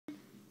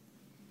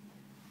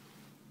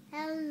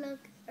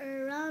look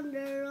around the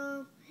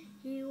room.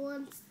 He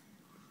wants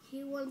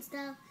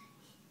to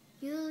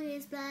do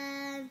his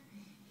plan.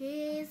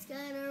 He's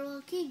got a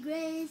rocky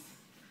grace.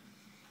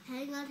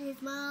 Hang on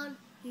his mouth.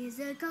 He's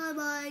a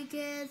cowboy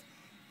kid.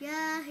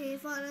 Yeah, he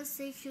found a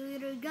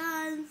 6-shooter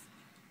gun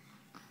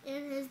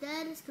in his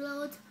daddy's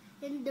clothes.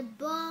 In the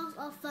box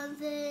of fun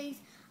things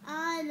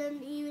I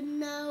don't even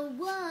know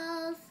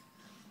what.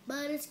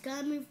 But it's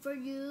coming for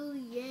you,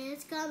 yeah,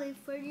 it's coming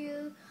for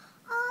you.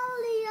 All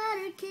the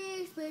other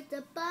kids with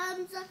the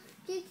bombs up,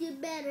 kick you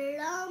better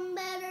on,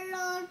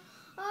 or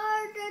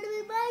try to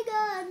be my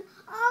gun.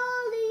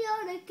 All the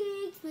other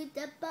kids with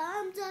the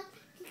bombs up,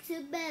 kick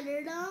you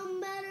better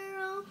on,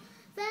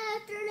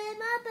 faster than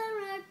my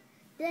parent.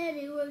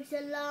 Daddy works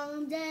a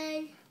long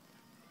day.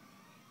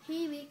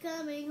 He be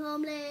coming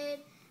home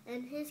late,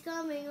 and he's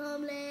coming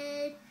home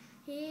late.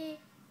 He's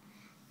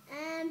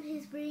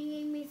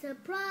bringing me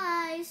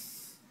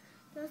surprise.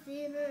 There's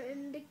dinner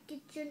in the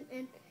kitchen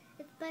and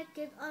it's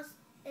packing us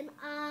and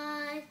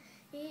I.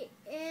 He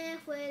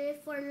ain't waited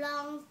for a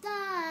long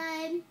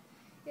time.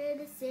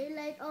 The same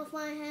light of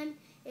my hand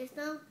is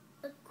now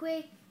a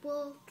quick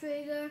pull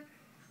trigger.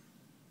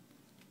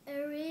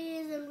 A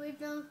reason with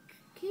no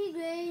key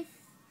grace.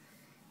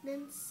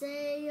 Then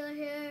say your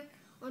hair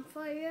on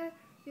fire.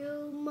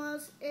 You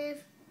must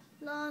have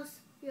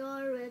lost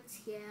your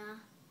wits, yeah.